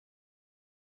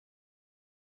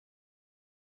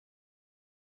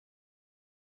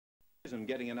and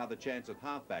getting another chance at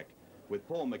halfback. With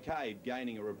Paul McCabe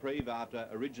gaining a reprieve after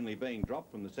originally being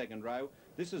dropped from the second row,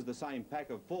 this is the same pack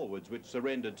of forwards which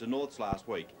surrendered to Norths last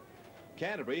week.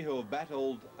 Canterbury, who have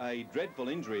battled a dreadful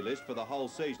injury list for the whole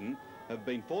season, have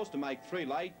been forced to make 3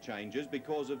 late changes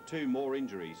because of 2 more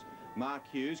injuries. Mark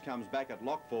Hughes comes back at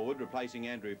lock forward, replacing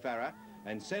Andrew Farrer,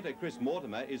 and centre Chris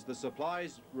Mortimer is the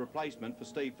supplies replacement for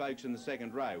Steve Folkes in the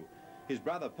second row. His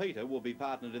brother Peter will be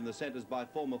partnered in the centres by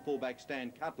former fullback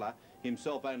Stan Cutler,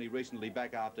 himself only recently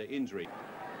back after injury.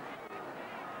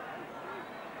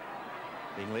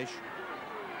 English.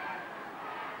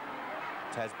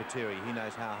 Taz Batiri, he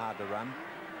knows how hard to run.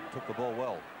 Took the ball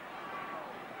well.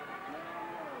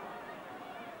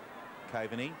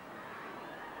 Coveney.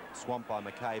 Swamped by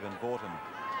McCabe and Vorton.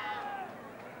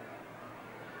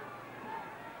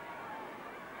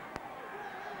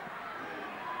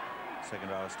 Second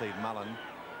row, Steve Mullen.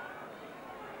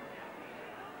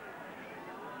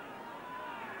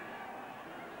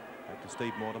 Back to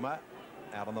Steve Mortimer.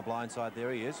 Out on the blind side,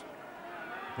 there he is.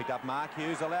 Pick up Mark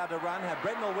Hughes, allowed to run. Have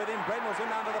Brentnall with him. Brentnall's in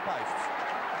under the posts.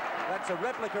 That's a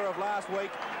replica of last week.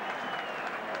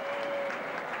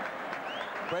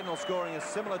 Brentnall scoring a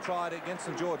similar try against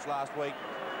St George last week.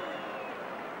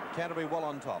 Canterbury well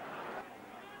on top.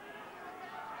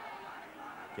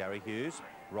 Gary Hughes,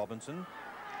 Robinson.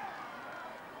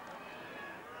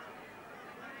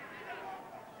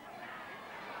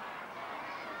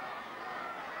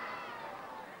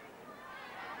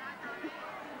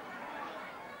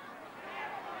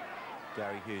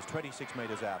 Gary Hughes, 26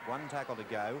 metres out. 1 tackle to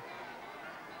go.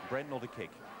 Brentnall to kick.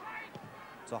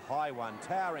 It's a high one,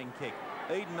 towering kick.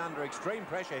 Eden under extreme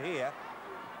pressure here.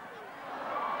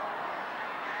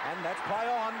 And that's play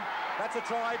on. That's a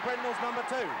try. Brentnall's number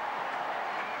 2.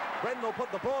 Brentnall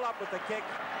put the ball up with the kick.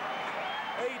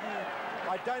 Eden,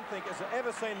 I don't think, has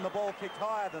ever seen the ball kicked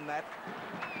higher than that.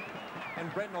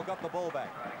 And Brentnall got the ball back.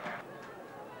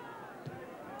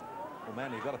 Well,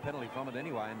 Manly got a penalty from it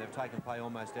anyway, and they've taken play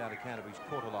almost out of Canterbury's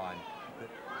quarter line. But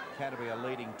Canterbury are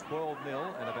leading 12-0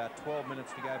 and about 12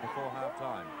 minutes to go before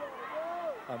half-time.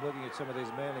 I'm looking at some of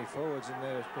these Manly forwards, and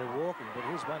they're walking, but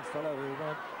here's one fellow who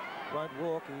won't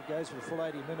walk. He goes for the full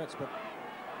 80 minutes, but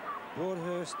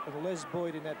Broadhurst and Les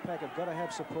Boyd in that pack have got to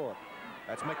have support.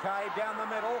 That's McCabe down the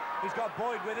middle. He's got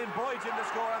Boyd with him. Boyd's in to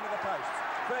score under the posts.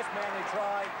 First Manly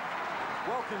try.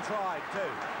 Well contrived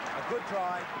too. A good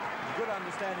try. Good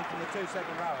understanding from the 2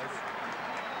 second rowers.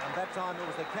 And that time it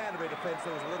was the Canterbury defence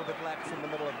that was a little bit lax in the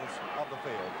middle of the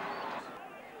field.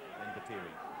 And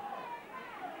Batiri.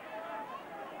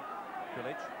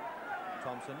 Pillage.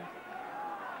 Thompson.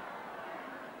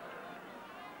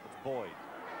 It's Boyd.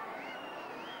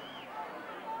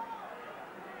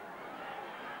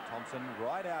 Thompson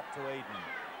right out to Eden.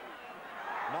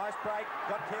 Nice break.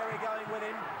 Got Carey going with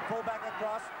him. Full back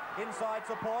across. Inside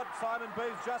support. Simon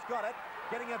Booth's just got it.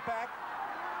 Getting it back.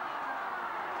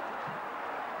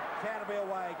 Canterbury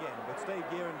away again, but Steve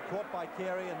Gearin caught by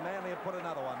Carey, and Manly have put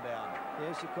another one down.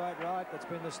 Yes, you're quite right. That's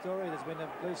been the story. There's been at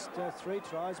least 3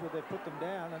 tries where they've put them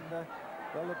down, and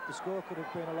well, the score could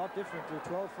have been a lot different to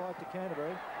 12-5 to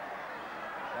Canterbury.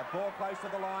 That ball close to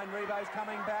the line. Rebo's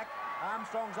coming back.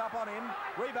 Armstrong's up on him.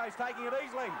 Rebo's taking it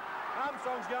easily.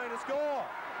 Armstrong's going to score.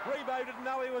 Rebo didn't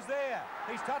know he was there.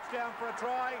 He's touchdown for a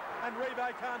try, and Rebo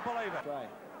can't believe it. Right.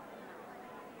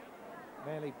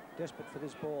 Manly desperate for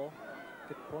this ball.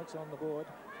 Get points on the board.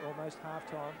 Almost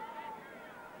half-time.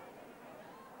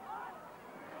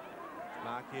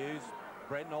 Mark Hughes,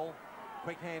 Brentnall,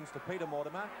 quick hands to Peter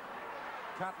Mortimer.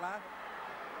 Cutler.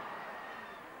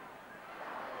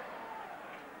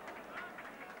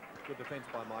 Good defence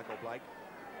by Michael Blake.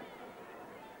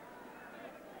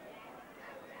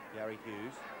 Gary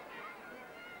Hughes.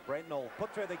 Brentnall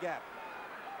put through the gap.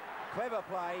 Clever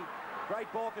play.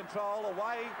 Great ball control.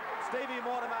 Away. Stevie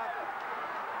Mortimer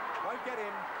won't get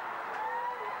in.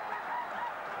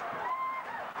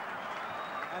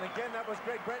 And again, that was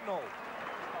Greg Brentnall.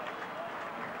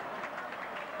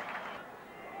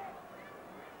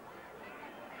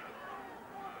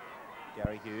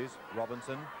 Gary Hughes,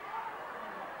 Robinson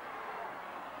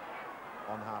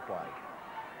on halfway.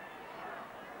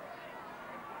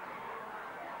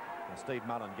 Now Steve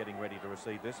Mullen getting ready to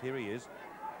receive this. Here he is.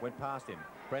 Went past him.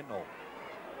 Brentnall.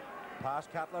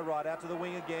 Past Cutler, right out to the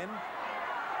wing again.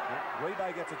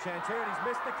 Rebo gets a chance here, and he's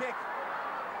missed the kick.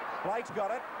 Blake's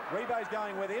got it. Rebo's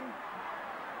going with him.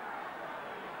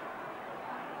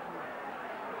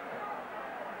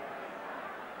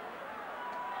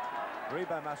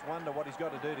 Rebo must wonder what he's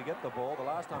got to do to get the ball. The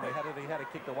last time he had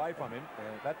it kicked away from him.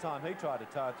 Yeah. That time he tried to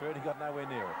tow it through and he got nowhere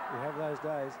near it. You have those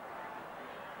days.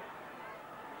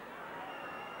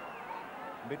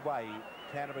 midway,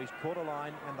 Canterbury's quarter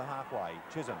line and the halfway.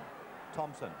 Chisholm,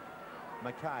 Thompson,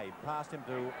 McCabe, past him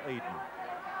to Eden.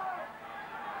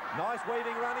 Nice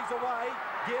weaving run, he's away.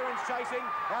 Gearan's chasing,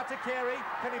 out to Carey.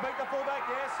 Can he beat the fullback?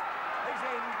 Yes, he's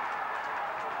in.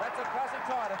 That's a classic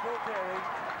try to Phil Carey.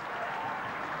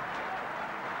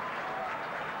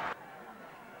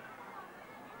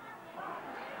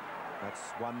 That's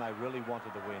one they really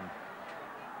wanted to win.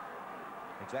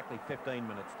 Exactly 15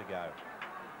 minutes to go.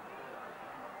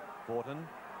 Fortin,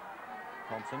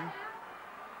 Thompson.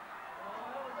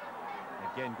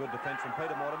 Again, good defence from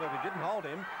Peter Mortimer, but he didn't hold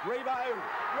him. Rebo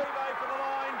for the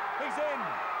line. He's in.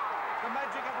 The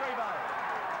magic of Rebo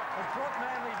has brought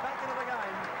Manly back into the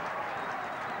game.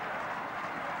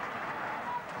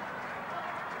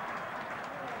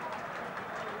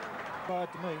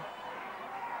 To me.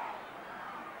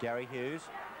 Gary Hughes,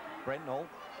 Brentnall.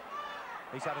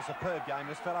 He's had a superb game,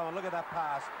 this fellow, and look at that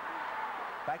pass.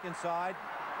 Back inside.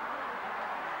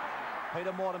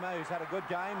 Peter Mortimer, who's had a good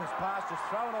game, his pass just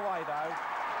thrown away though.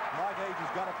 Mike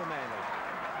Egan's got it for Manly.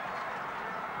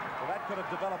 Well, that could have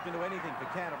developed into anything for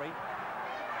Canterbury.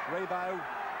 Rebo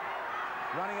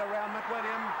running around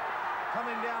McWilliam,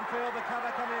 coming downfield, the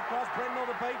cover coming across, Brentnall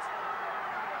to beat.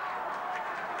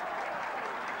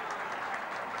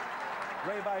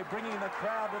 Rebo bringing the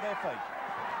crowd to their feet.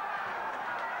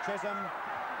 Chisholm,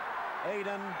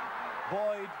 Eden,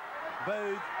 Boyd,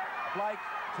 Booth, Blake,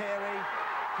 Carey.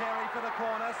 Carey for the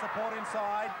corner, support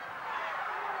inside.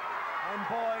 And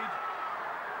Boyd.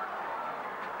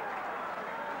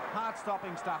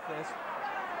 Heart-stopping stuff, this.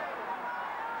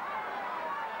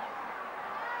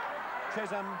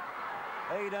 Chisholm,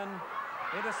 Eden,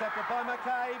 intercepted by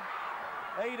McCabe.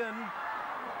 Eden.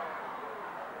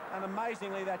 And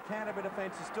amazingly, that Canterbury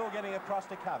defence is still getting across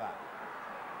to cover.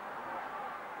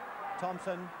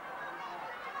 Thompson.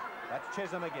 That's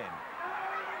Chisholm again.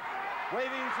 Weaving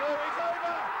through, he's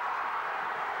over!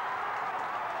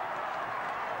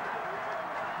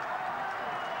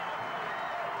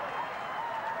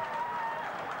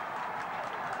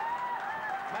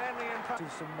 Manly in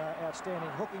front. Some outstanding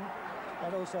hooking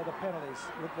and also the penalties.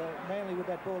 Manly with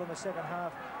that ball in the second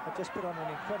half have just put on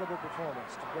an incredible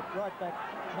performance to get right back,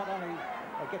 not only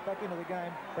get back into the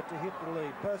game, but to hit the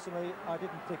lead. Personally, I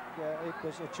didn't think it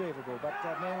was achievable, but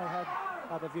Manly had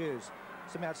other views.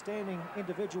 Some outstanding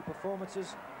individual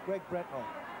performances. Greg Brentnall,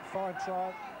 fine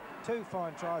try, 2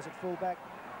 fine tries at fullback,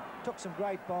 took some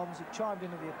great bombs, he chimed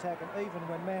into the attack, and even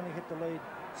when Manly hit the lead,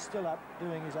 still up,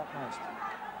 doing his utmost.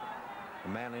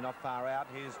 Manly not far out.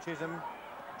 Here's Chisholm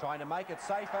trying to make it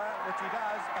safer, which he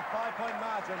does. A 5-point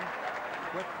margin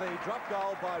with the drop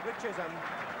goal by Rich Chisholm,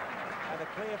 and a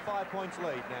clear 5 points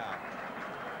lead now.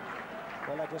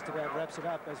 Well, that just about wraps it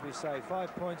up, as we say.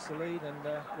 5 points to lead, and,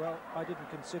 well, I didn't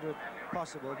consider it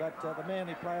possible, but the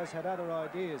Manly players had other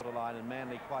ideas. The line, and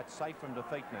Manly quite safe from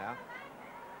defeat now.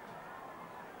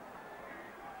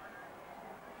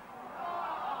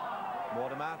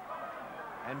 Mortimer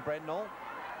and Brentnall.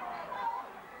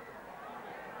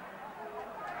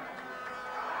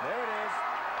 There it is.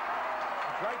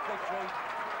 A great victory.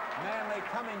 Manly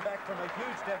coming back from a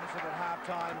huge deficit at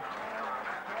half-time,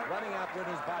 running out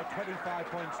winners by 25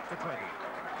 points to 20.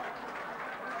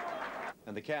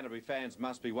 And the Canterbury fans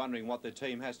must be wondering what their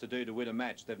team has to do to win a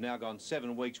match. They've now gone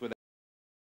 7 weeks without